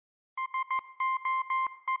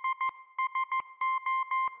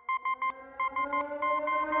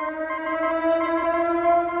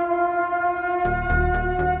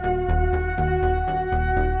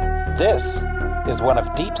This is one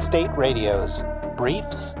of Deep State Radio's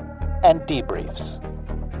briefs and debriefs.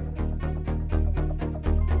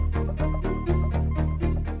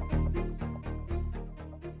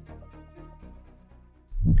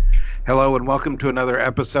 Hello and welcome to another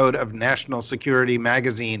episode of National Security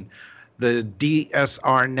Magazine, the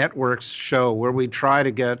DSR Network's show where we try to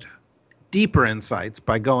get deeper insights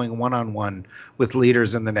by going one-on-one with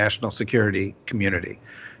leaders in the national security community.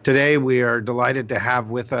 Today, we are delighted to have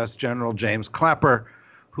with us General James Clapper,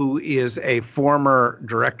 who is a former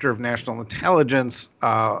Director of National Intelligence,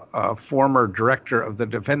 a former Director of the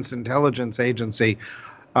Defense Intelligence Agency,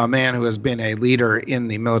 a man who has been a leader in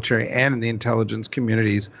the military and in the intelligence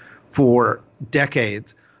communities for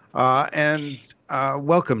decades.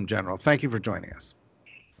 Welcome, General. Thank you for joining us.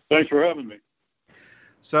 Thanks for having me.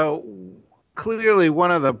 So clearly, one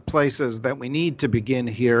of the places that we need to begin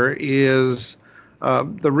here is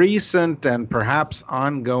the recent and perhaps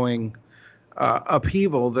ongoing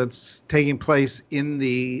upheaval that's taking place in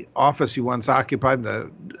the office you once occupied,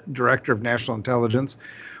 the Director of National Intelligence.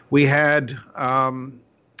 We had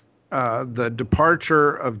the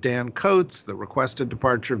departure of Dan Coats, the requested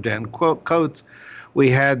departure of Dan Coats.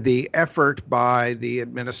 We had the effort by the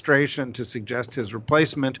administration to suggest his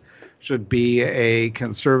replacement should be a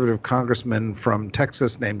conservative congressman from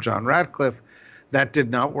Texas named John Ratcliffe. That did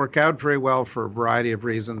not work out very well for a variety of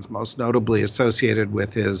reasons, most notably associated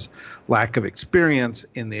with his lack of experience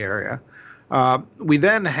in the area. We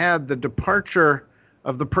then had the departure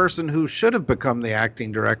of the person who should have become the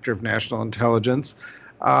acting Director of National Intelligence,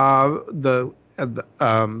 the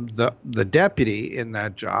deputy in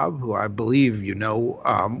that job, who I believe you know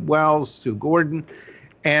well, Sue Gordon,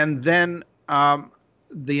 and then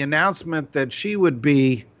the announcement that she would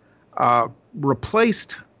be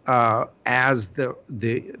replaced as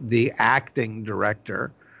the acting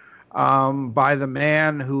director by the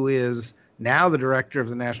man who is now the director of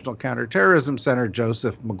the National Counterterrorism Center,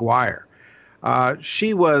 Joseph McGuire.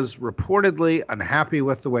 She was reportedly unhappy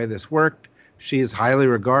with the way this worked. She is highly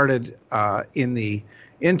regarded in the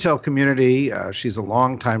intel community. She's a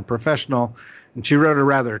longtime professional, and she wrote a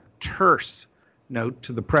rather terse note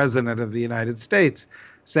to the President of the United States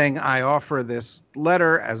saying, "I offer this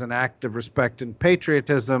letter as an act of respect and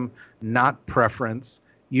patriotism, not preference.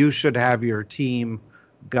 You should have your team.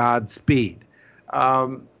 Godspeed."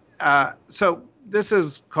 So this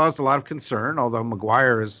has caused a lot of concern, although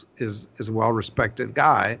McGuire is a well-respected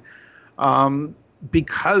guy,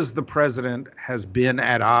 because the president has been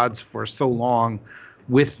at odds for so long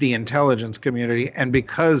with the intelligence community, and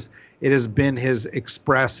because it has been his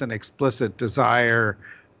express and explicit desire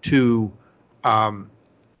to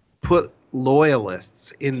put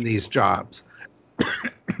loyalists in these jobs.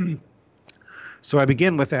 So I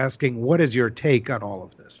begin with asking, what is your take on all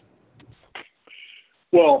of this?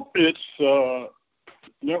 Well, it's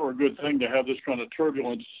never a good thing to have this kind of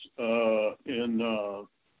turbulence in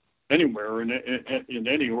anywhere, in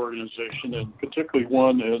any organization, and particularly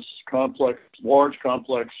one as large,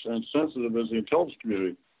 complex, and sensitive as the intelligence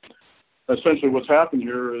community. Essentially, what's happened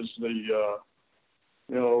here is the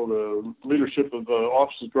leadership of the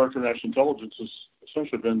Office of Director of National Intelligence has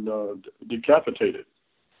essentially been decapitated.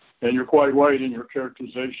 And you're quite right in your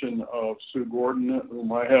characterization of Sue Gordon,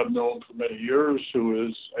 whom I have known for many years, who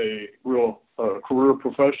is a real career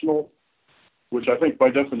professional, which I think by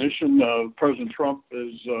definition President Trump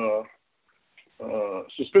is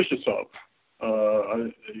suspicious of.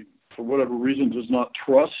 For whatever reason, does not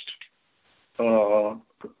trust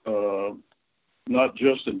not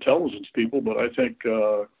just intelligence people, but I think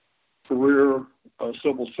career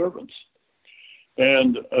civil servants.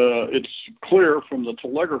 And it's clear from the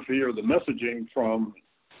telegraphy or the messaging from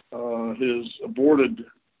his aborted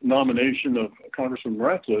nomination of Congressman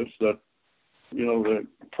Ratcliffe that, the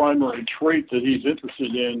primary trait that he's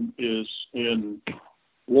interested in is in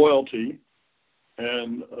loyalty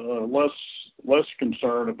and less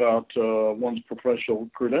concern about one's professional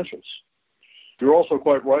credentials. You're also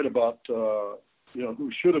quite right about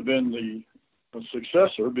who should have been the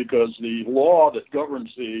successor, because the law that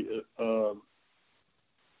governs the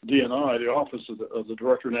DNI, the Office of the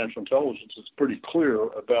Director of National Intelligence, is pretty clear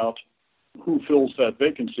about who fills that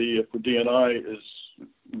vacancy. If the DNI is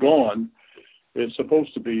gone, it's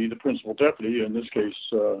supposed to be the principal deputy, in this case,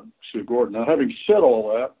 Sue Gordon. Now, having said all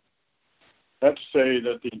that, I have to say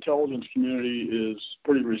that the intelligence community is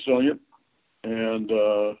pretty resilient, and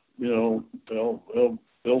they'll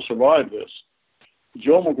survive this.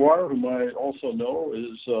 Joe McGuire, whom I also know,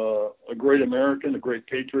 is a great American, a great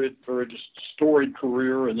patriot, very storied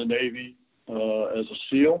career in the Navy as a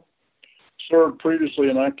SEAL. Served previously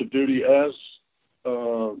in active duty as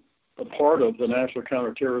a part of the National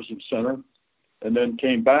Counterterrorism Center, and then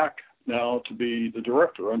came back now to be the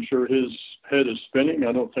director. I'm sure his head is spinning.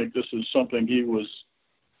 I don't think this is something he was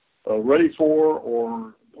ready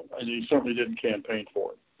for, and he certainly didn't campaign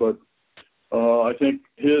for it. But I think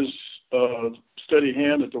his steady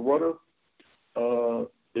hand at the rudder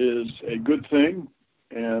is a good thing,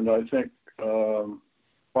 and I think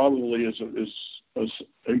probably is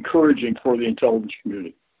encouraging for the intelligence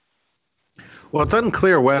community. Well, it's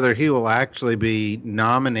unclear whether he will actually be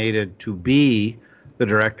nominated to be the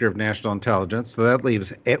Director of National Intelligence. So that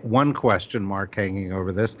leaves one question mark hanging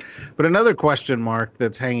over this. But another question mark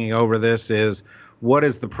that's hanging over this is, what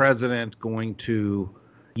is the president going to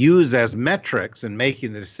use as metrics in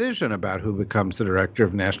making the decision about who becomes the Director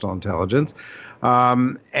of National Intelligence?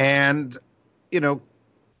 And,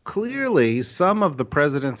 clearly some of the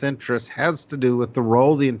president's interest has to do with the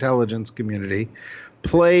role the intelligence community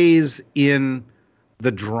plays in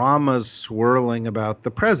the dramas swirling about the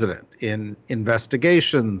president, in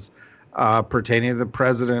investigations pertaining to the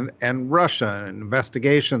president and Russia,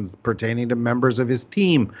 investigations pertaining to members of his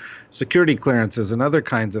team, security clearances, and other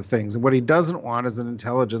kinds of things. And what he doesn't want is an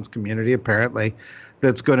intelligence community, apparently,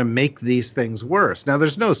 that's going to make these things worse. Now,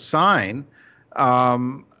 there's no sign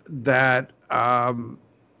that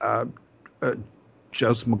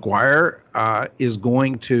Joseph Maguire is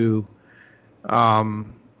going to go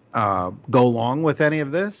along with any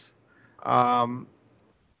of this. But,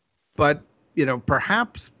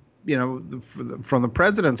 perhaps, from the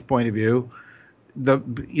president's point of view,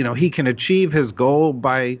 he can achieve his goal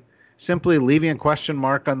by simply leaving a question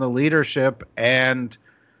mark on the leadership and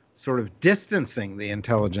sort of distancing the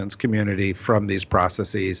intelligence community from these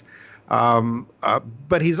processes.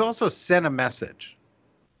 But he's also sent a message.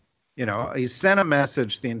 He's sent a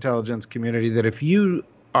message to the intelligence community that if you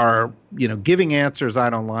are, giving answers I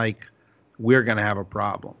don't like, we're going to have a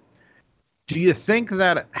problem. Do you think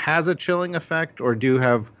that has a chilling effect, or do you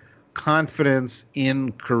have confidence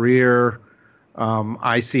in career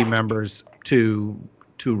IC members to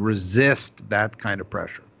resist that kind of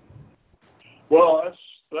pressure? Well,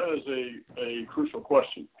 that is a crucial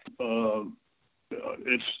question.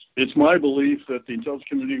 It's my belief that the intelligence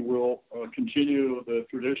community will continue the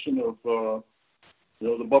tradition of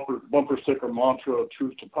the bumper sticker mantra of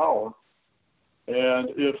truth to power. And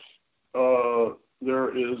if there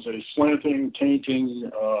is a slanting,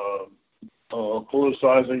 tainting,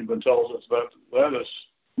 politicizing of intelligence, that is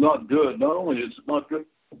not good. Not only is it not good,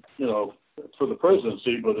 for the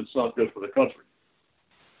presidency, but it's not good for the country.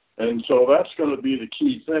 And so that's going to be the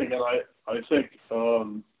key thing. And I think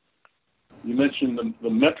you mentioned the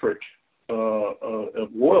metric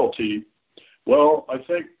of loyalty. Well, I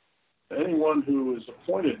think anyone who is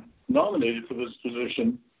nominated for this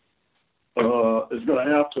position is going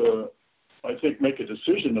to have to, I think, make a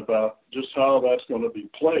decision about just how that's going to be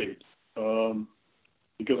played.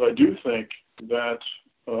 Because I do think that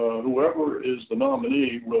whoever is the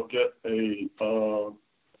nominee will get a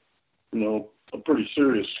pretty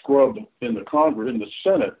serious scrub in the Congress, in the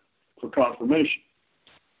Senate, for confirmation.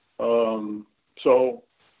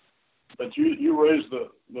 But you raise the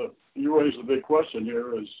big question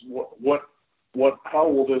here: is how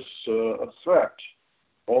will this affect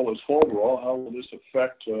all this folderol? How will this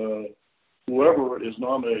affect whoever is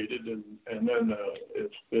nominated, and then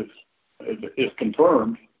if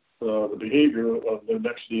confirmed, the behavior of the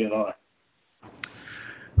next DNI?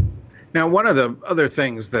 Now, one of the other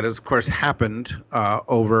things that has, of course, happened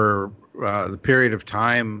over the period of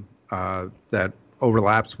time that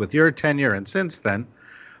overlaps with your tenure and since then,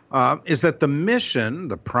 is that the mission,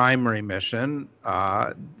 the primary mission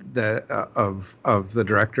of the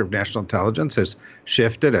Director of National Intelligence has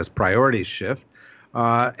shifted as priorities shift.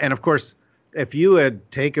 And of course, if you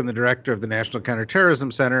had taken the Director of the National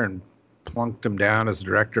Counterterrorism Center and plunked him down as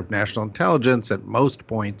Director of National Intelligence at most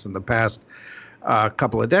points in the past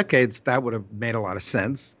couple of decades, that would have made a lot of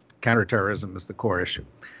sense. Counterterrorism is the core issue.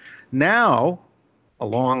 Now,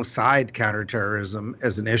 alongside counterterrorism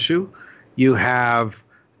as an issue, you have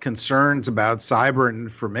concerns about cyber and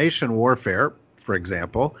information warfare, for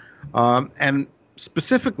example. And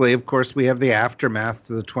specifically, of course, we have the aftermath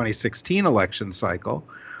to the 2016 election cycle,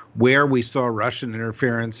 where we saw Russian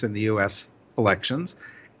interference in the U.S. elections.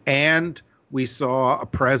 And we saw a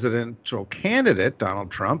presidential candidate, Donald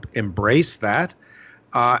Trump, embrace that.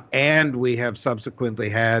 And we have subsequently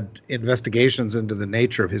had investigations into the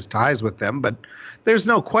nature of his ties with them. But there's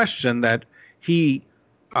no question that he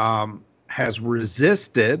has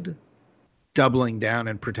resisted doubling down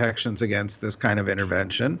in protections against this kind of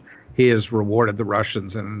intervention. He has rewarded the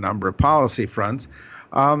Russians in a number of policy fronts.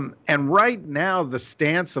 And right now, the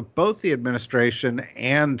stance of both the administration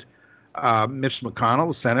and Mitch McConnell,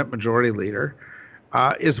 the Senate Majority Leader,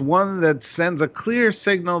 is one that sends a clear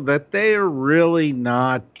signal that they are really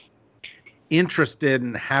not interested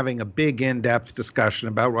in having a big in-depth discussion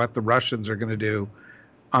about what the Russians are going to do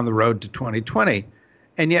on the road to 2020.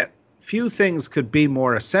 And yet few things could be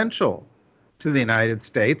more essential to the United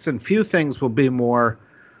States, and few things will be more,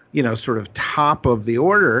 sort of top of the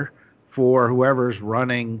order for whoever's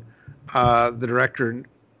running the director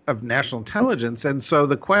of national intelligence. And so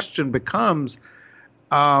the question becomes,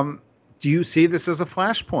 do you see this as a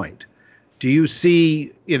flashpoint? Do you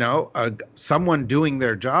see, someone doing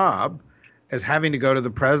their job as having to go to the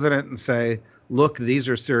president and say, look, these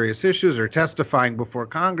are serious issues, or testifying before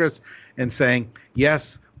Congress and saying,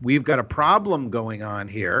 yes, we've got a problem going on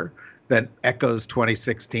here that echoes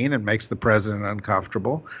 2016 and makes the president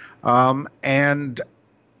uncomfortable?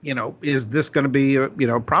 Is this going to be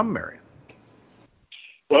a problem area?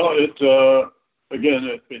 Well, it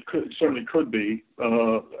certainly could be,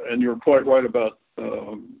 and you're quite right about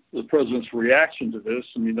the president's reaction to this.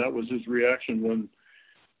 I mean, that was his reaction when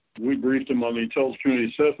we briefed him on the intelligence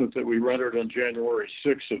community assessment that we rendered on January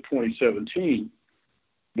 6th of 2017,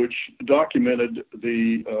 which documented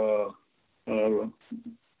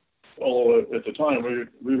although at the time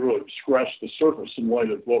we really scratched the surface in light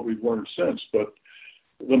of what we've learned since, but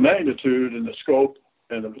the magnitude and the scope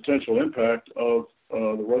and the potential impact of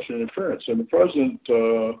the Russian interference. And the president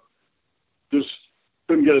just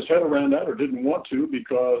couldn't get his head around that, or didn't want to,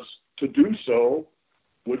 because to do so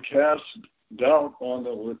would cast doubt on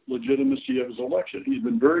the legitimacy of his election. He's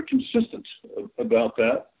been very consistent about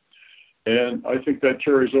that. And I think that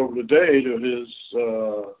carries over today to his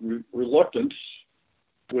reluctance,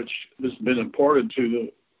 which has been imparted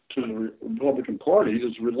to the Republican Party,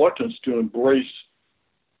 his reluctance to embrace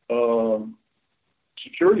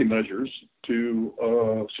security measures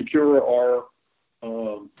to secure our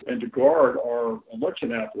and to guard our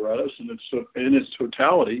election apparatus in its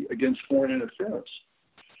totality against foreign interference.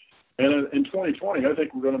 And in 2020, I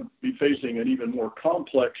think we're going to be facing an even more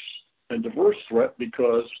complex and diverse threat,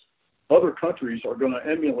 because other countries are going to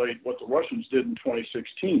emulate what the Russians did in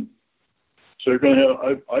 2016. So you're going to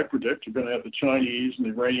have, I predict, you're going to have the Chinese and the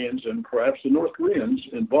Iranians and perhaps the North Koreans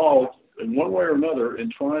involved in one way or another in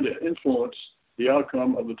trying to influence the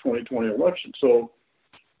outcome of the 2020 election. So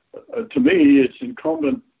to me, it's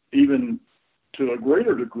incumbent, even to a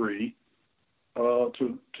greater degree,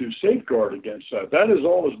 to safeguard against that. That has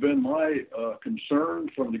always been my concern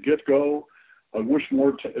from the get-go. I wish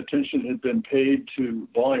more attention had been paid to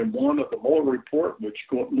Volume 1 of the Mueller report, which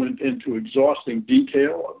went into exhausting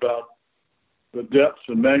detail about the depth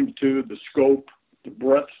and magnitude, the scope, the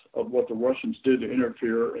breadth of what the Russians did to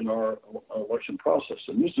interfere in our election process.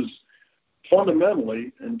 And this is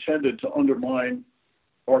fundamentally intended to undermine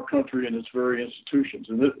our country and its very institutions.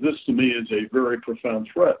 And this to me is a very profound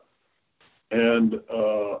threat. And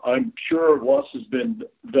I'm sure lots has been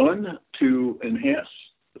done to enhance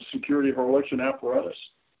the security of our election apparatus.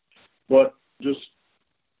 But just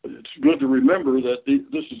it's good to remember that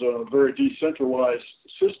this is a very decentralized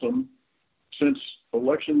system, since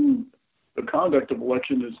the conduct of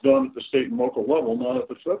election is done at the state and local level, not at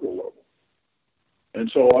the federal level. And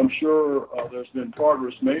so I'm sure there's been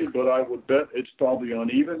progress made, but I would bet it's probably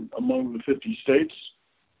uneven among the 50 states.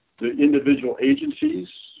 The individual agencies,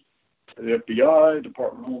 the FBI,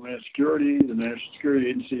 Department of Homeland Security, the National Security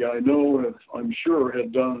Agency, I'm sure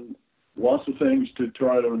have done lots of things to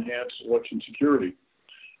try to enhance election security.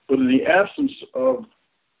 But in the absence of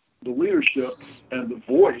the leadership and the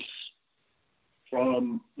voice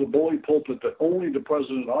from the bully pulpit that only the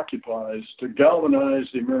president occupies to galvanize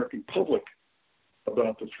the American public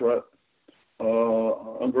about the threat,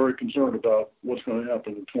 I'm very concerned about what's going to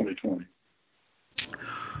happen in 2020.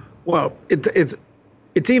 Well,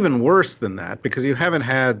 it's even worse than that, because you haven't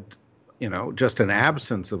had, just an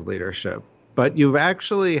absence of leadership, but you've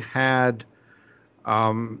actually had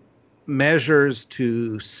measures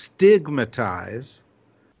to stigmatize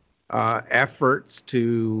efforts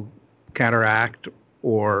to counteract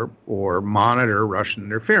or monitor Russian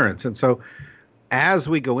interference. And so as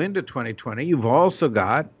we go into 2020, you've also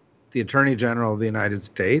got the Attorney General of the United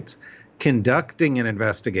States conducting an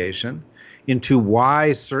investigation into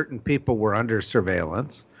why certain people were under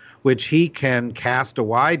surveillance, which he can cast a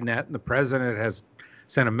wide net. And the president has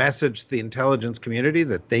sent a message to the intelligence community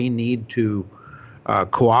that they need to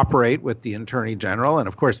cooperate with the Attorney General. And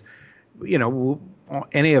of course,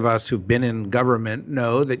 any of us who've been in government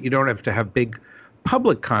know that you don't have to have big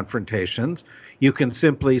public confrontations. You can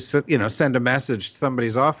simply, send a message to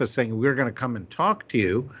somebody's office saying, we're going to come and talk to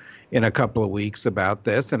you in a couple of weeks about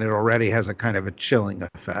this. And it already has a kind of a chilling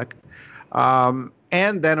effect.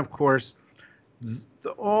 And then, of course,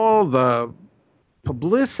 all the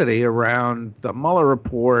publicity around the Mueller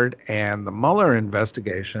report and the Mueller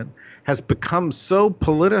investigation has become so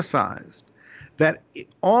politicized that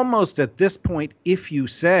almost at this point, if you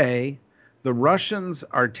say the Russians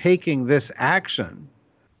are taking this action,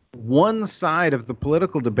 one side of the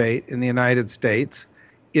political debate in the United States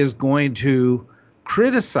is going to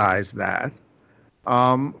criticize that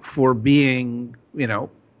for being,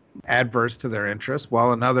 adverse to their interests,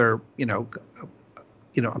 while another,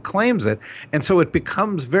 claims it. And so it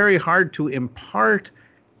becomes very hard to impart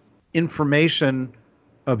information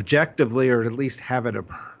objectively, or at least have it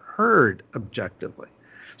heard objectively.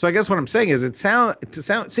 So I guess what I'm saying is it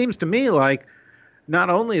seems to me like not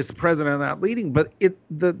only is the president not leading, but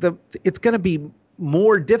it's going to be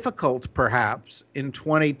more difficult perhaps in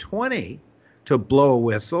 2020 to blow a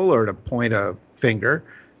whistle or to point a finger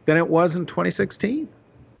than it was in 2016.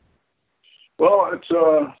 Well, it's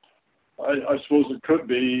I suppose it could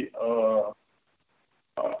be.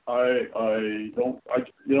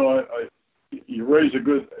 You raise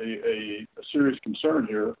a serious concern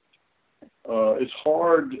here. It's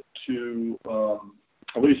hard to,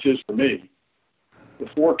 at least is for me, to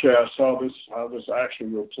forecast how this actually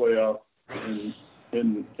will play out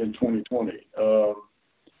in 2020.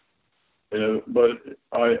 But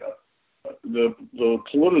the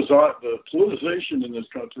politicization in this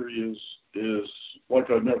country is like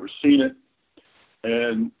I've never seen it.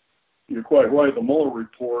 And you're quite right. The Mueller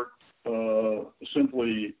report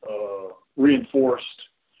simply reinforced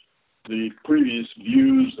the previous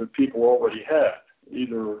views that people already had,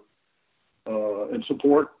 either in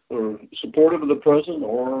support or supportive of the president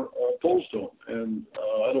or opposed to him. And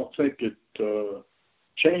I don't think it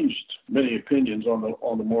changed many opinions on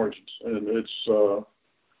the margins. And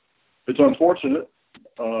it's unfortunate.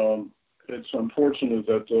 It's unfortunate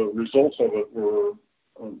that the results of it were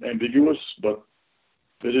ambiguous, but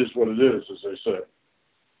it is what it is, as they say.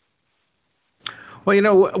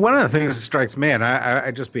 Well, one of the things that strikes me, and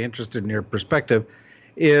I'd just be interested in your perspective,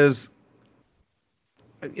 is,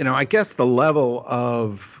 I guess the level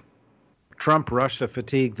of Trump-Russia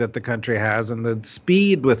fatigue that the country has and the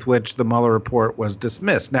speed with which the Mueller report was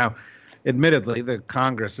dismissed. Now, admittedly, the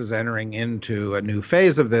Congress is entering into a new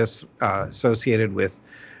phase of this associated with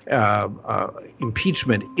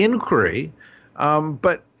impeachment inquiry.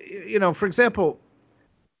 But, for example,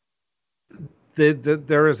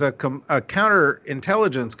 there is a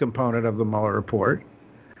counterintelligence component of the Mueller report,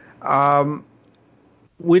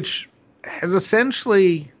 which has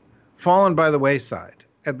essentially fallen by the wayside,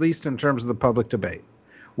 at least in terms of the public debate.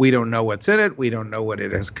 We don't know what's in it. We don't know what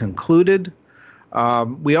it has concluded.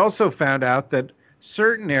 We also found out that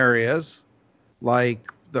certain areas,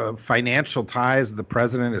 like the financial ties of the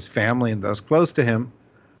president, his family, and those close to him,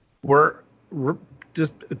 were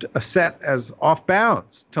just set as off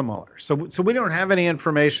bounds to Mueller. So we don't have any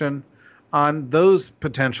information on those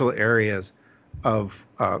potential areas of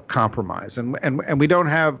compromise, and we don't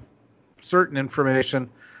have certain information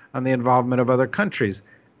on the involvement of other countries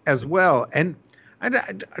as well. And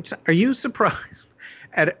are you surprised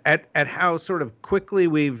at how sort of quickly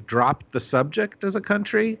we've dropped the subject as a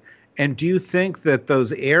country? And do you think that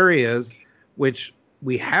those areas which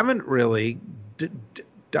we haven't really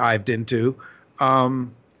dived into,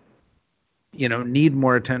 need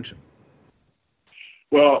more attention?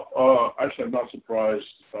 Well, actually, I'm not surprised.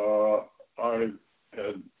 I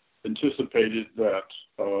had anticipated that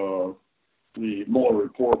the Mueller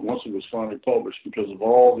report, once it was finally published, because of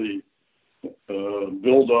all the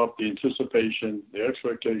build-up, the anticipation, the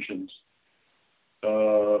expectations,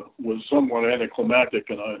 was somewhat anticlimactic,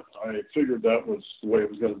 and I figured that was the way it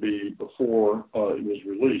was going to be before it was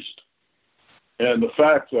released. And the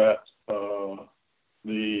fact that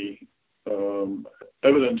the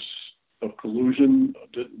evidence of collusion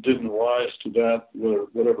didn't rise to that,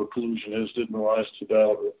 whatever collusion is, didn't rise to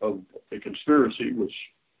that of a conspiracy, which,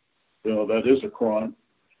 that is a crime,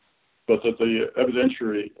 but that the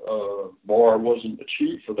evidentiary bar wasn't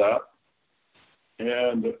achieved for that.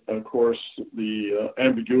 And, of course, the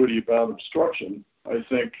ambiguity about obstruction, I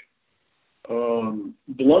think,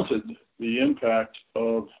 blunted the impact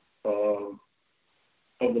of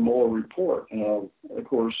the Mueller report. Of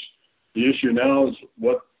course, the issue now is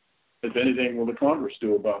what, if anything, will the Congress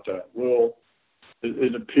do about that? Well,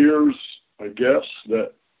 it appears, I guess,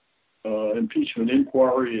 that impeachment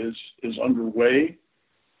inquiry is underway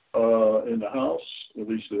in the House, at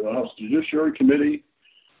least the House Judiciary Committee.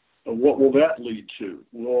 What will that lead to?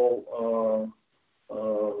 Will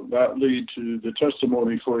that lead to the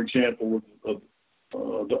testimony, for example, of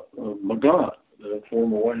McGahn, the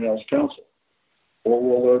former White House counsel? or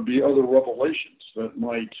will there be other revelations that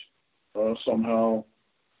might somehow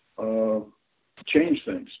change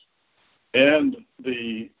things? And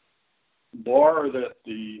the bar that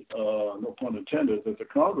the, no pun intended, that the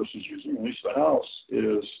Congress is using, at least the House,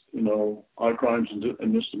 is, high crimes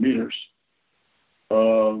and misdemeanors,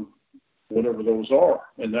 whatever those are.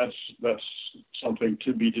 And that's something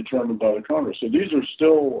to be determined by the Congress. So these are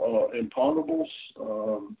still imponderables,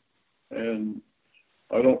 and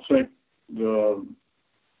I don't think the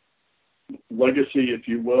legacy, if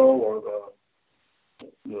you will, or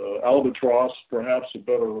the albatross, perhaps a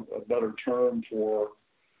better term for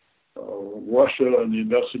Russia and the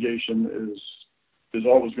investigation is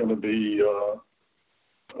always going to be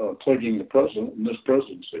plaguing the president and this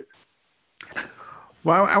presidency.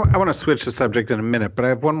 Well, I want to switch the subject in a minute, but I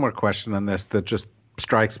have one more question on this that just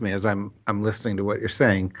strikes me as I'm listening to what you're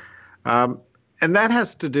saying, and that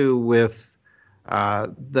has to do with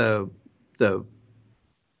the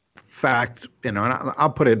fact, and I'll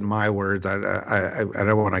put it in my words. I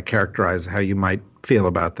don't want to characterize how you might feel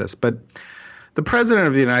about this, but the president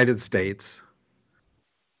of the United States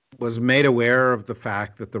was made aware of the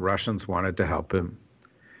fact that the Russians wanted to help him,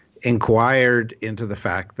 inquired into the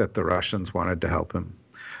fact that the Russians wanted to help him,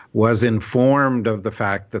 was informed of the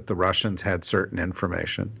fact that the Russians had certain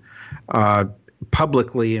information,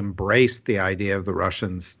 publicly embraced the idea of the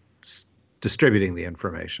Russians distributing the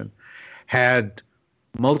information, had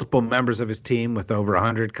multiple members of his team with over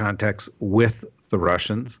 100 contacts with the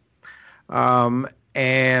Russians,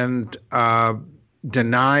 and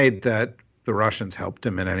denied that the Russians helped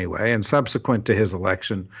him in any way, and subsequent to his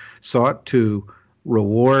election sought to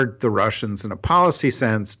reward the Russians in a policy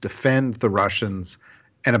sense, defend the Russians,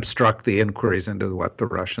 and obstruct the inquiries into what the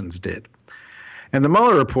Russians did. And the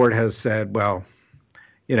Mueller report has said, well,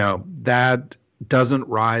 that doesn't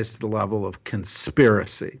rise to the level of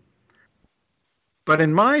conspiracy. But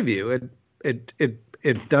in my view,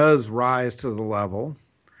 it does rise to the level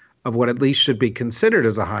of what at least should be considered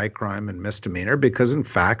as a high crime and misdemeanor, because in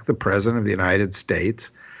fact, the president of the United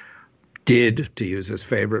States did, to use his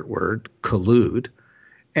favorite word, collude.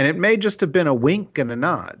 And it may just have been a wink and a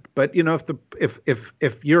nod. But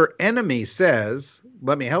if your enemy says,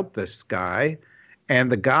 let me help this guy,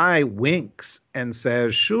 and the guy winks and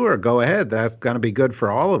says, sure, go ahead, that's going to be good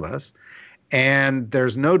for all of us, and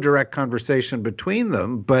there's no direct conversation between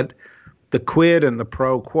them, but the quid and the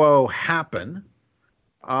pro quo happen,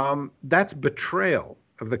 that's betrayal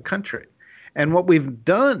of the country. And what we've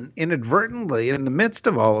done inadvertently in the midst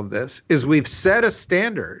of all of this is we've set a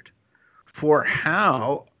standard for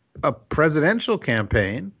how a presidential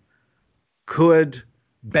campaign could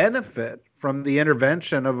benefit from the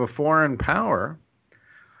intervention of a foreign power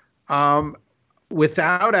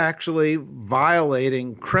without actually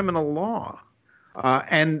violating criminal law.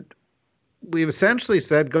 And we've essentially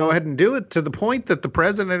said, go ahead and do it, to the point that the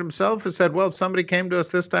president himself has said, well, if somebody came to us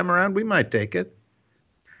this time around, we might take it.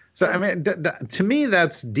 So, I mean, to me,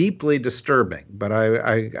 that's deeply disturbing. But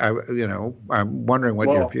I'm wondering what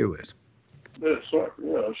your view is. Yeah,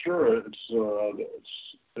 sure.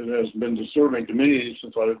 It has been disturbing to me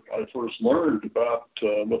since I first learned about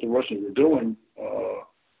what the Russians were doing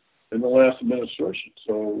in the last administration.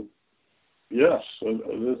 So, yes,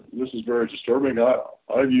 this is very disturbing.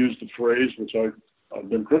 I've used the phrase, which I've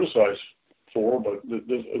been criticized for, but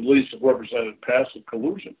this at least represented passive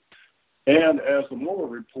collusion. And as the Mueller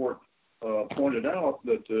report pointed out,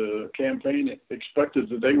 that the campaign expected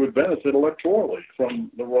that they would benefit electorally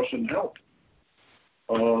from the Russian help.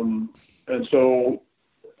 And so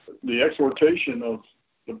the exhortation of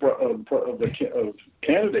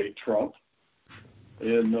candidate Trump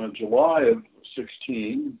in July of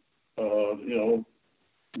 2016,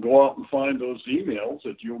 go out and find those emails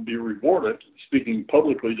that you'll be rewarded, speaking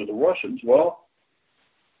publicly to the Russians. Well,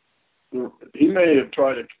 he may have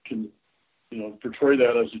tried to portray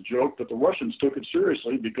that as a joke, but the Russians took it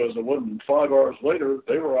seriously, because it wasn't 5 hours later,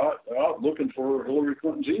 they were out looking for Hillary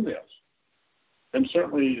Clinton's emails. And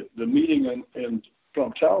certainly the meeting in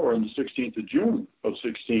Trump Tower on the 16th of June of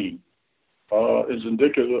 2016 is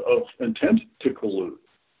indicative of intent to collude.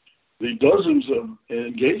 The dozens of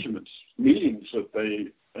engagements, meetings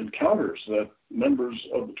encounters that members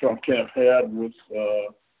of the Trump camp had with the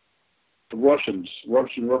Russian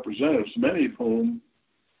representatives, many of whom,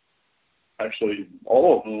 actually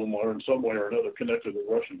all of whom, are in some way or another connected to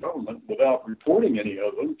the Russian government, without reporting any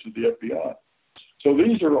of them to the FBI. So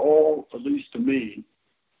these are all, at least to me,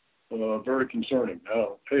 very concerning.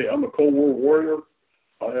 Now, hey, I'm a Cold War warrior.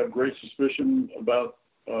 I have great suspicion about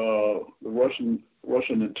the Russian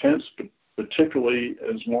intents, but particularly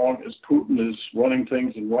as long as Putin is running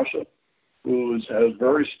things in Russia, who has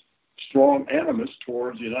very strong animus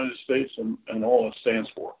towards the United States and all it stands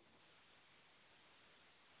for.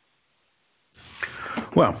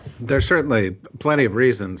 Well, there's certainly plenty of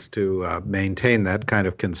reasons to maintain that kind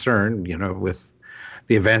of concern, with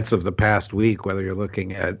the events of the past week, whether you're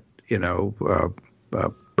looking at,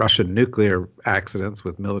 Russian nuclear accidents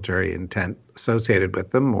with military intent associated with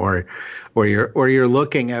them, or you're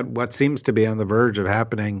looking at what seems to be on the verge of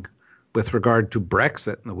happening with regard to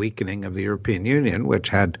Brexit and the weakening of the European Union, which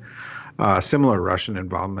had similar Russian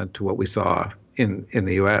involvement to what we saw in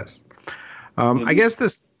the U.S. I guess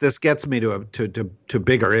this gets me to a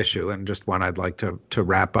bigger issue, and just one I'd like to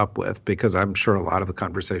wrap up with, because I'm sure a lot of the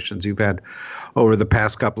conversations you've had over the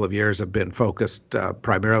past couple of years have been focused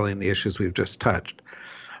primarily on the issues we've just touched.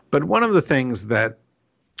 But one of the things that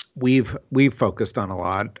we've focused on a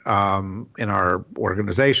lot in our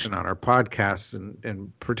organization, on our podcasts,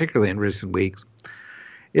 and particularly in recent weeks,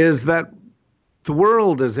 is that the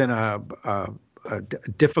world is in a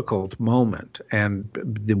difficult moment, and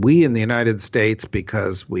we in the United States,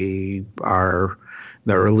 because we are in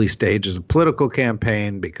the early stages of political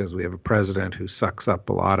campaign, because we have a president who sucks up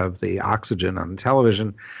a lot of the oxygen on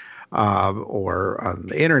television or on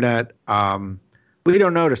the internet, we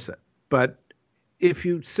don't notice it. But if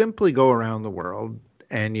you simply go around the world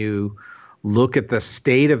and you look at the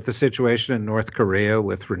state of the situation in North Korea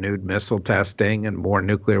with renewed missile testing and more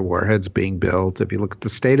nuclear warheads being built, if you look at the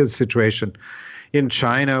state of the situation in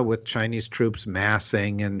China with Chinese troops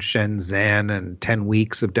massing in Shenzhen and 10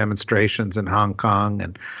 weeks of demonstrations in Hong Kong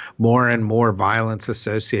and more violence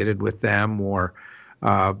associated with them, or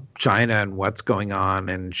China and what's going on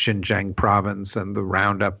in Xinjiang province and the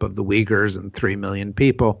roundup of the Uyghurs and 3 million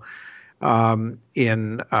people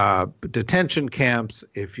in detention camps,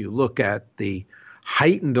 if you look at the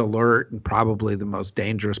heightened alert and probably the most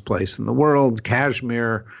dangerous place in the world,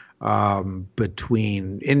 Kashmir,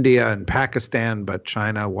 between India and Pakistan, but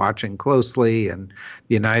China watching closely, and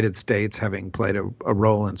the United States having played a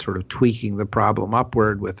role in sort of tweaking the problem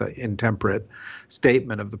upward with an intemperate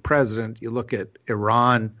statement of the president. You look at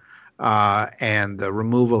Iran and the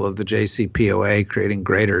removal of the JCPOA, creating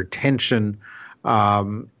greater tension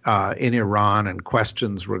in Iran and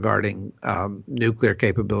questions regarding nuclear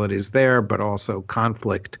capabilities there, but also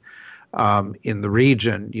conflict in the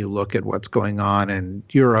region. You look at what's going on in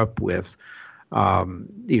Europe with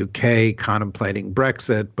the UK contemplating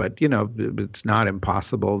Brexit, but it's not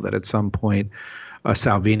impossible that at some point a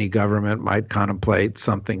Salvini government might contemplate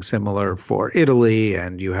something similar for Italy,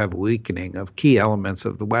 and you have weakening of key elements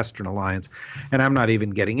of the Western alliance. And I'm not even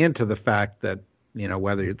getting into the fact that,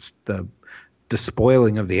 whether it's the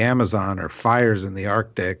despoiling of the Amazon or fires in the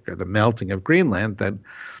Arctic or the melting of Greenland, that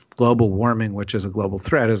global warming, which is a global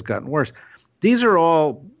threat, has gotten worse. These are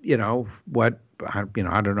all, what, I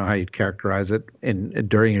don't know how you'd characterize it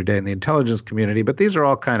during your day in the intelligence community, but these are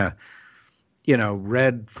all kind of,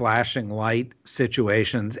 red flashing light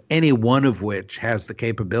situations, any one of which has the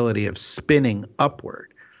capability of spinning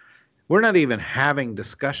upward. We're not even having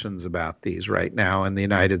discussions about these right now in the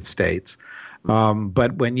United States.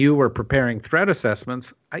 But when you were preparing threat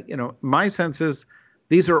assessments, my sense is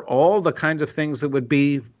these are all the kinds of things that would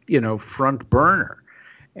be, front burner.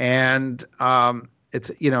 And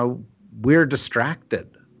it's, we're distracted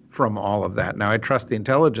from all of that. Now, I trust the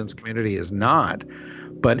intelligence community is not.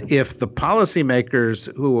 But if the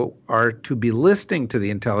policymakers who are to be listening to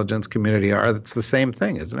the intelligence community are, it's the same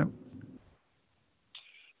thing, isn't it?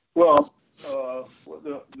 Well,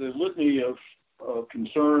 the litany of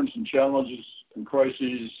concerns and challenges and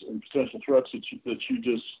crises and potential threats that you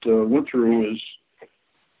just went through is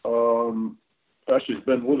actually has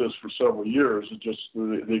been with us for several years. It just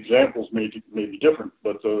the examples may be different,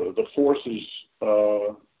 but the forces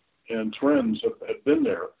and trends have been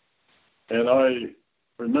there. And I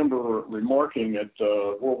remember remarking at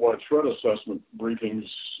worldwide threat assessment briefings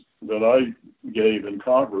that I gave in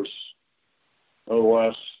Congress over the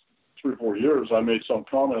last 3 or 4 years, I made some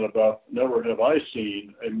comment about never have I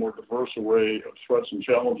seen a more diverse array of threats and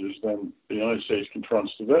challenges than the United States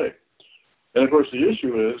confronts today. And of course, the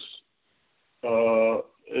issue is the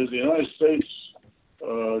United States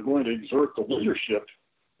going to exert the leadership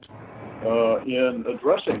in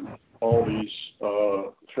addressing all these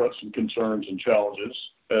threats and concerns and challenges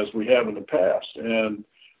as we have in the past? And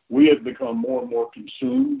we have become more and more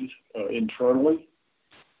consumed internally.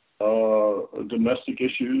 Domestic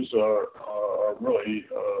issues are really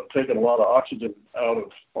taking a lot of oxygen out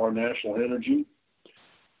of our national energy.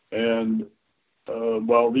 And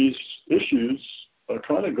while these issues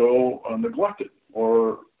kind of go neglected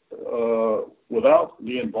or without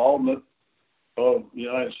the involvement of the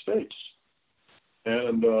United States.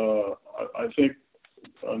 And I think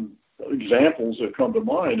examples that come to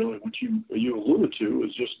mind, which you alluded to,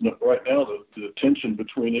 is just right now the tension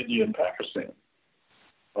between India and Pakistan.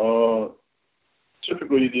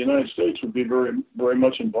 Typically, the United States would be very, very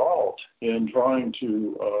much involved in trying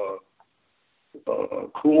to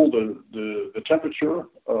cool the temperature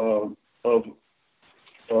of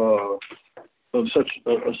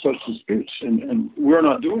such disputes, and we're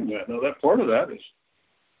not doing that. Now, that part of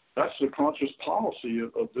that's the conscious policy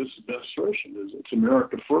of this administration. Is it's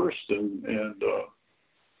America first, and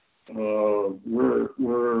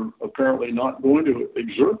we're apparently not going to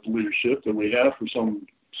exert the leadership that we have for some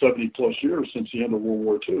 70 plus years since the end of World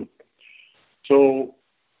War II. So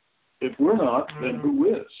if we're not, then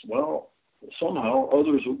who is? Well, somehow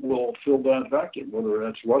others will fill that vacuum, whether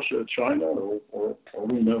that's Russia, China, or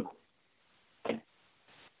whomever.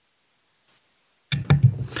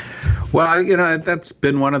 Well, that's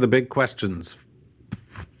been one of the big questions,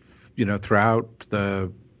 throughout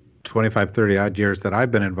the 25, 30 odd years that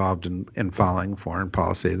I've been involved in following foreign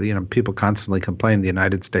policy. People constantly complain the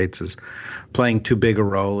United States is playing too big a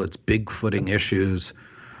role. It's big-footing issues,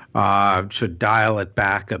 should dial it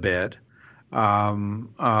back a bit.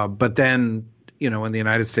 But then, when the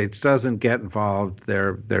United States doesn't get involved,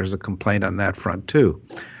 there's a complaint on that front too.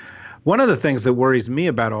 One of the things that worries me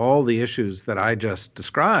about all the issues that I just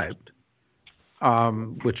described,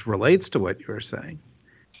 which relates to what you were saying,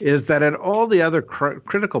 is that at all the other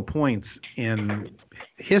critical points in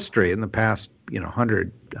history in the past,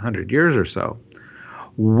 100 years or so,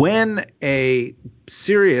 when a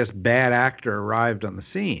serious bad actor arrived on the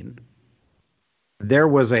scene, there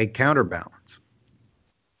was a counterbalance.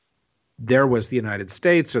 There was the United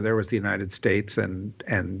States, or there was the United States and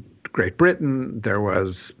Great Britain. There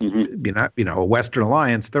was, a Western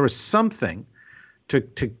alliance. There was something to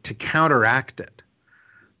counteract it.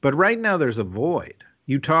 But right now there's a void.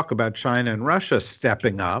 You talk about China and Russia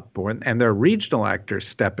stepping up, and their regional actors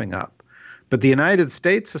stepping up. But the United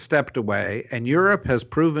States has stepped away, and Europe has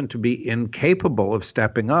proven to be incapable of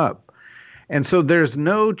stepping up. And so there's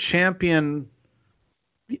no champion,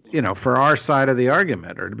 for our side of the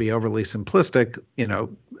argument, or to be overly simplistic,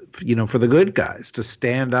 for the good guys to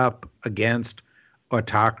stand up against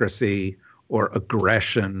autocracy or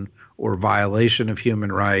aggression or violation of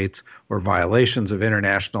human rights or violations of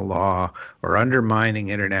international law or undermining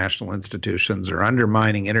international institutions or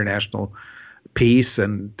undermining international peace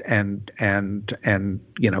and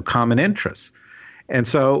common interests. And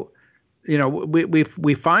so,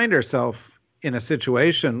 we find ourselves in a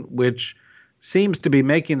situation which seems to be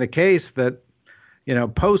making the case that,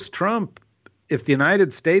 post-Trump, if the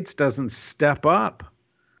United States doesn't step up,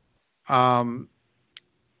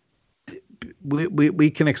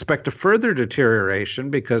 we can expect a further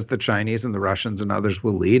deterioration because the Chinese and the Russians and others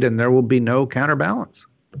will lead, and there will be no counterbalance.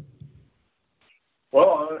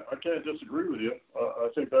 Well, I can't disagree with you. I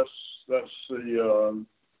think that's the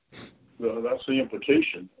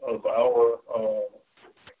implication of our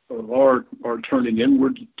turning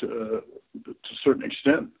inward to a certain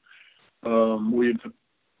extent. We've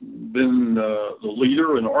been the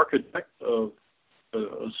leader and architect of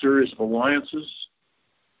a series of alliances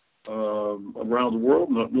around the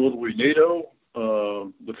world, notably NATO.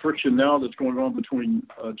 The friction now that's going on between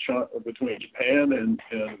Japan and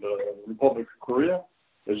the Republic of Korea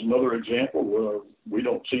is another example where we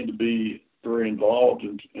don't seem to be very involved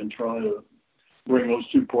in trying to bring those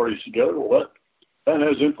two parties together. Well, that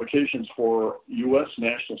has implications for U.S.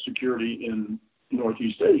 national security in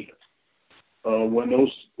Northeast Asia. When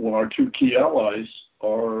our two key allies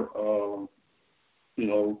are,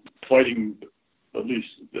 fighting, at least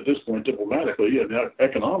at this point, diplomatically and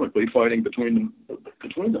economically, fighting between them.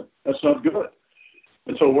 That's not good.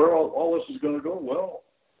 And so where all this is going to go, well,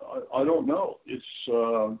 I don't know. It's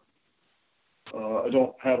I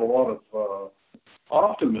don't have a lot of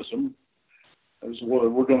optimism as to whether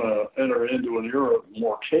we're going to enter into an era of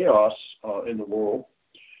more chaos in the world.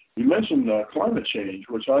 You mentioned climate change,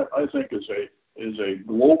 which I think is a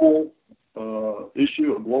global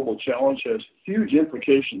issue, a global challenge, has huge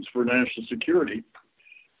implications for national security,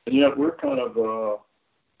 and yet we're kind of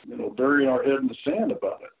burying our head in the sand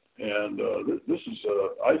about it. And this is,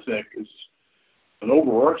 I think, is an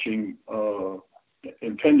overarching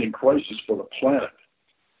impending crisis for the planet.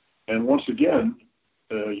 And once again,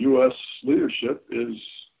 U.S. leadership is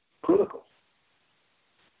critical.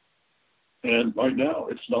 And right now,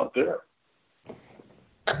 it's not there.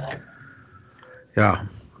 Yeah.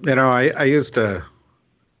 I used to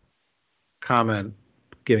comment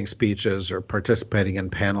giving speeches or participating in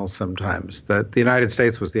panels sometimes that the United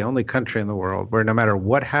States was the only country in the world where no matter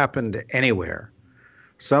what happened anywhere,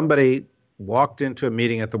 somebody walked into a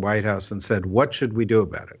meeting at the White House and said, "What should we do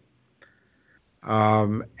about it?"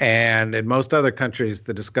 And in most other countries,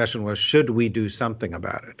 the discussion was, should we do something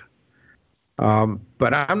about it?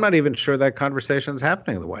 But I'm not even sure that conversation is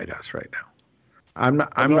happening in the White House right now. I'm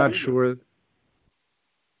not sure.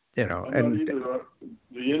 You know, I'm not either.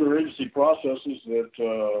 The interagency processes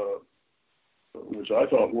that, which I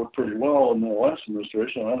thought worked pretty well in the last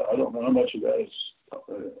administration, I don't know how much of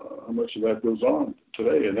that goes on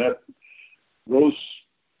today, and that was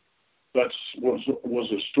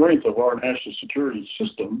a strength of our national security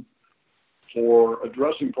system for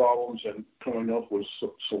addressing problems and coming up with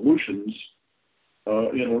solutions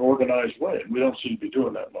in an organized way. We don't seem to be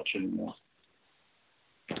doing that much anymore.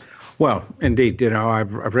 Well, indeed,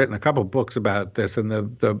 I've written a couple of books about this, and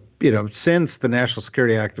the since the National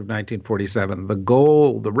Security Act of 1947,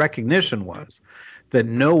 the recognition was that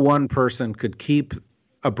no one person could keep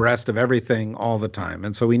abreast of everything all the time,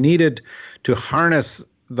 and so we needed to harness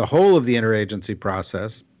the whole of the interagency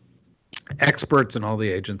process, experts in all the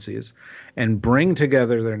agencies, and bring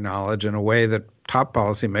together their knowledge in a way that top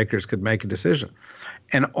policymakers could make a decision.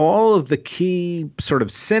 And all of the key sort of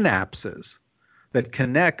synapses that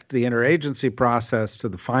connect the interagency process to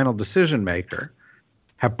the final decision maker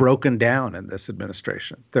have broken down in this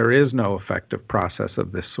administration. There is no effective process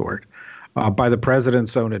of this sort, by the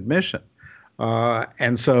president's own admission.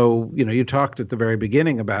 And so, you talked at the very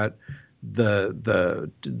beginning about the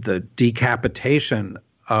decapitation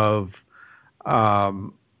of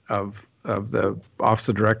the Office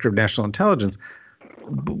of Director of National Intelligence.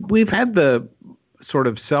 We've had the sort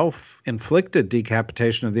of self-inflicted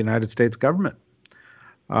decapitation of the United States government.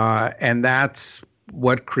 And that's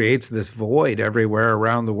what creates this void everywhere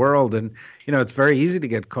around the world. And, it's very easy to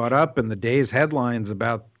get caught up in the day's headlines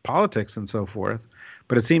about politics and so forth.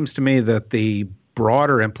 But it seems to me that the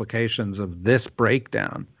broader implications of this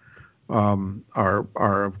breakdown are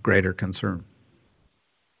of greater concern.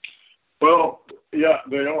 Well, yeah,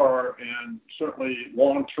 they are. And certainly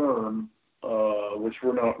long term, which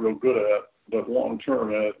we're not real good at, but long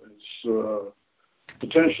term it's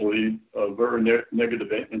potentially very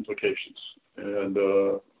negative implications. And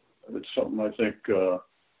it's something I think,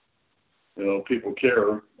 people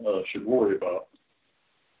should worry about.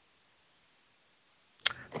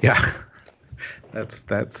 Yeah,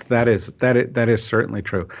 that is certainly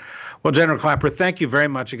true. Well, General Clapper, thank you very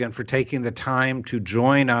much again for taking the time to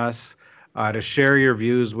join us, to share your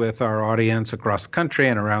views with our audience across the country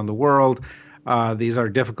and around the world. These are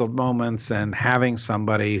difficult moments, and having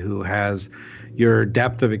somebody who has your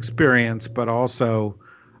depth of experience, but also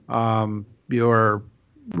your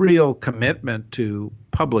real commitment to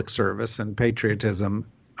public service and patriotism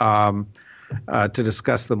to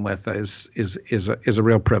discuss them with is a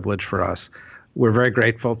real privilege for us. We're very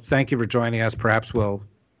grateful. Thank you for joining us. Perhaps we'll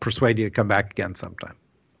persuade you to come back again sometime.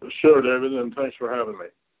 Sure, David, and thanks for having me.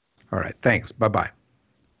 All right. Thanks. Bye-bye.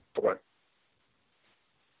 Bye-bye.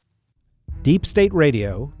 Deep State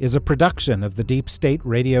Radio is a production of the Deep State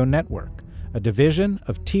Radio Network, a division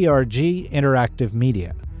of TRG Interactive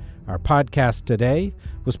Media. Our podcast today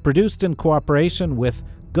was produced in cooperation with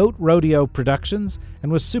Goat Rodeo Productions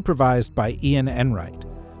and was supervised by Ian Enright.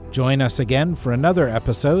 Join us again for another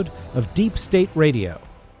episode of Deep State Radio.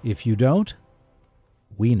 If you don't,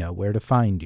 we know where to find you.